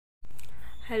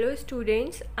Hello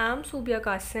students, I'm Subia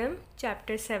Qasim.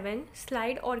 Chapter 7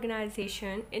 Slide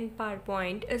Organization in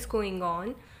PowerPoint is going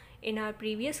on. In our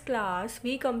previous class,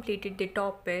 we completed the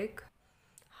topic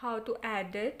how to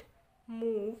edit,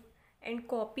 move and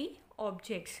copy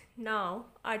objects. Now,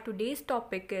 our today's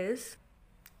topic is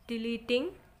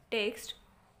deleting text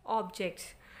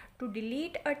objects. To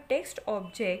delete a text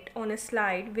object on a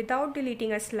slide without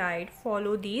deleting a slide,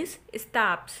 follow these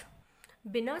steps.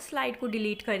 बिना slide को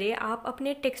delete करे आप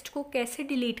अपने text को कैसे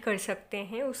delete कर सकते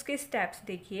हैं उसके स्टेप्स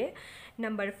देखिए।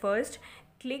 Number first,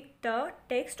 click the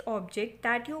text object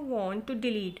that you want to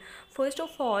delete. First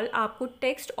of all आपको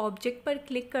टेक्स्ट ऑब्जेक्ट पर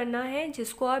क्लिक करना है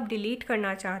जिसको आप डिलीट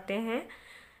करना चाहते हैं।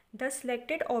 The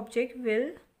selected object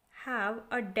will have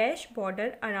a dash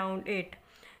border around it.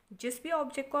 जिस भी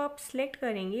ऑब्जेक्ट को आप सिलेक्ट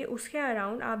करेंगे उसके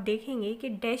अराउंड आप देखेंगे कि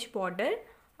डैश बॉर्डर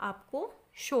आपको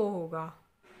शो होगा।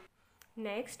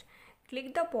 Next, click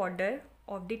the border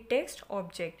of the text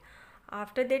object.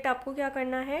 After that आपको क्या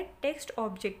करना है, टेक्स्ट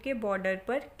ऑब्जेक्ट के बॉर्डर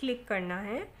पर क्लिक करना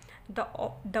है।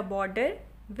 The border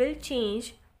will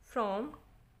change from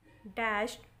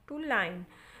dash to line.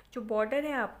 जो बॉर्डर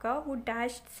है आपका वो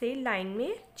डैश से लाइन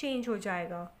में चेंज हो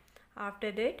जाएगा।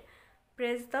 After that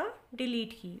press the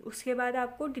delete की। उसके बाद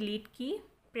आपको डिलीट की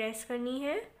प्रेस करनी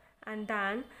है and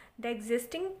then the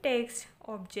existing text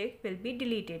object will be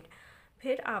deleted.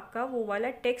 फिर आपका वो वाला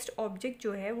टेक्स्ट ऑब्जेक्ट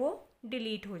जो है वो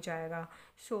डिलीट हो जाएगा।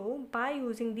 सो by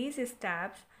using these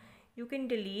steps you can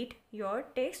delete your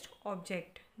text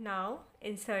object. Now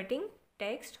inserting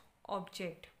text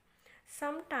object.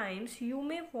 Sometimes you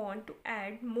may want to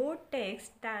add more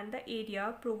text than the area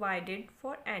provided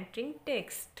for entering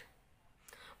text.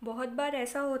 बहुत बार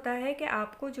ऐसा होता है कि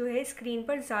आपको जो है स्क्रीन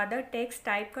पर ज़्यादा टेक्स्ट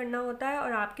टाइप करना होता है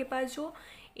और आपके पास जो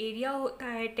एरिया होता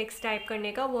है टेक्स्ट टाइप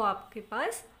करने का वो आपके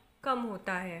पास कम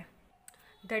होता है।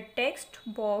 The text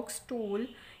box tool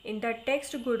in the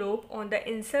text group on the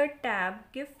insert tab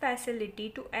give facility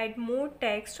to add more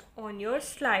text on your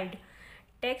slide.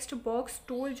 Text box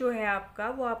tool जो है आपका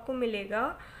वो आपको मिलेगा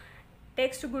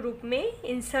टेक्स्ट ग्रुप में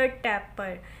इंसर्ट टैब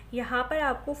पर। यहाँ पर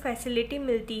आपको फैसिलिटी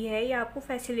मिलती है या आपको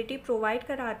फैसिलिटी प्रोवाइड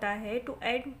कराता है to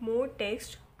add more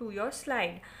text to your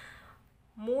slide.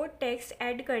 More text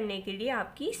add करने के लिए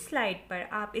आपकी स्लाइड पर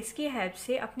आप इसकी हेल्प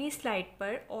से अपनी स्लाइड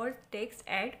पर और टेक्स्ट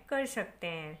ऐड कर सकते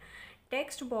हैं।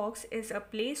 Text box is a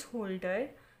place holder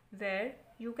where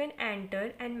you can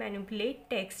enter and manipulate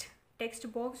text. Text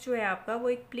box जो है आपका वो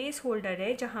एक प्लेस होल्डर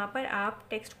है जहाँ पर आप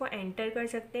टेक्स्ट को एंटर कर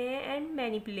सकते हैं एंड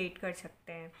मैनिपुलेट कर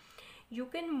सकते हैं। You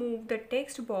can move the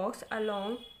text box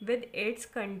along with its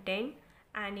content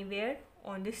anywhere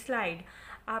on the slide.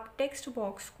 आप टेक्स्ट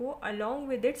बॉक्स को अलॉन्ग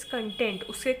विद इट्स कंटेंट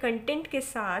उसके कंटेंट के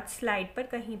साथ स्लाइड पर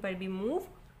कहीं पर भी मूव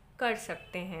कर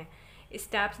सकते हैं।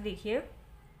 स्टेप्स देखिए।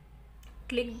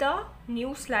 Click the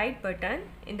new slide button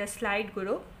in the slide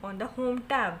group on the home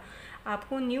tab.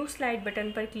 आपको न्यू स्लाइड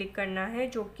बटन पर क्लिक करना है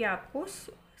जो कि आपको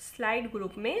स्लाइड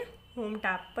ग्रुप में होम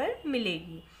टैब पर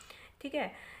मिलेगी। ठीक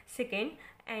है। Second,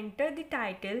 enter the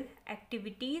title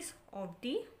activities of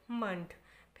the month.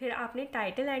 फिर आपने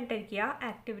टाइटल एंटर किया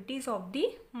एक्टिविटीज़ ऑफ द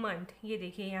मंथ, ये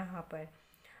देखिए यहाँ पर।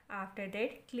 After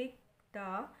that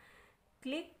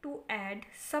click to add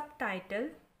सब title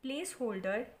place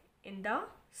holder in the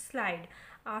slide.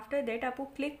 After that आपको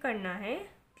क्लिक करना है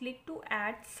क्लिक टू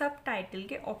ऐड सब टाइटल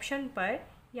के ऑप्शन पर,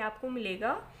 यह आपको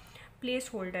मिलेगा प्लेस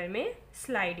होल्डर में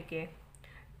स्लाइड के।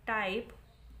 Type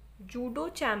judo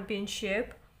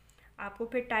championship. आपको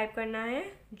फिर टाइप करना है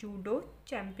judo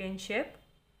championship,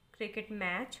 cricket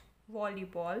match,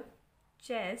 volleyball,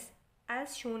 chess as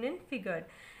shown in figure.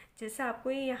 जैसा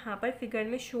आपको ये यहाँ पर फिगर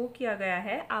में शो किया गया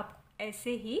है आप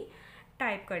ऐसे ही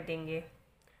टाइप कर देंगे।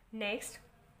 Next,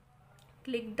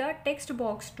 click the text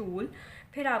box tool.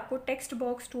 फिर आपको टेक्स्ट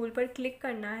बॉक्स टूल पर क्लिक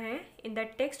करना है in the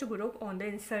text group on the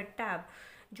insert tab,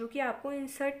 जो कि आपको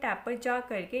इंसर्ट टैब पर जा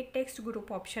करके टेक्स्ट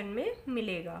ग्रुप ऑप्शन में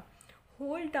मिलेगा।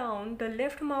 Hold down the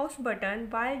left mouse button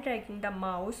while dragging the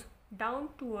mouse down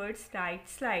towards right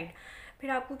slide. फिर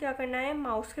आपको क्या करना है,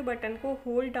 माउस के बटन को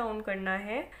होल्ड डाउन करना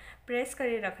है, प्रेस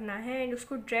करे रखना है एंड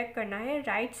उसको ड्रैग करना है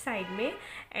राइट साइड में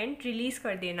एंड रिलीज़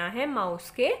कर देना है माउस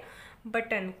के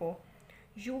बटन को।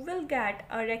 You will get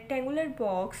a rectangular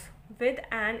box with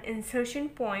N insertion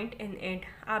point in it.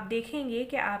 आप देखेंगे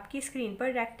कि आपकी स्क्रीन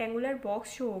पर रेक्टेंगुलर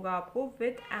बॉक्स शो होगा आपको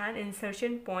with N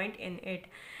insertion point in it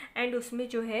and उसमें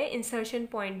जो है इंसर्शन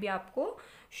पॉइंट भी आपको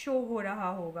शो हो रहा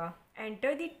होगा।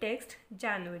 एंटर द टेक्स्ट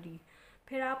जनवरी।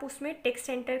 फिर आप उसमें टेक्स्ट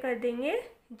एंटर कर देंगे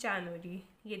जनवरी।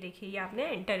 ये देखिए ये आपने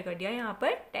एंटर कर दिया यहाँ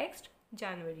पर text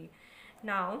January.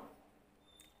 Now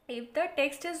if the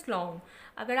text is long,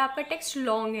 अगर आपका टेक्स्ट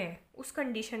लॉन्ग है उस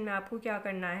कंडीशन में आपको क्या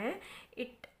करना है,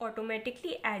 it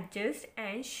automatically adjust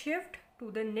and shift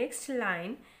to the next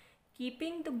line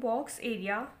keeping the box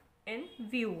area in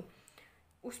view.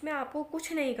 उसमें आपको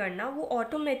कुछ नहीं करना, वो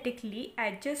ऑटोमेटिकली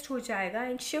एडजस्ट हो जाएगा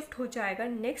एंड शिफ्ट हो जाएगा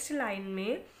नेक्स्ट लाइन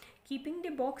में keeping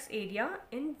the box area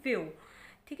in view.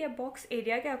 ठीक है, बॉक्स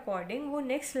एरिया के अकॉर्डिंग वो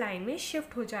नेक्स्ट लाइन में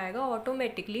शिफ्ट हो जाएगा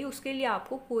ऑटोमेटिकली. उसके लिए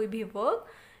आपको कोई भी वर्क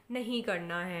नहीं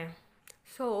करना है.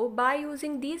 So by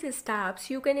using these steps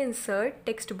you can insert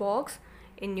text box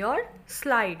in your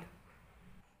slide.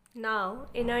 Now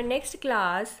in our next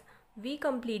class we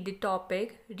complete the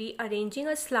topic rearranging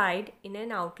a slide in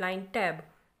an outline tab.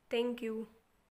 Thank you.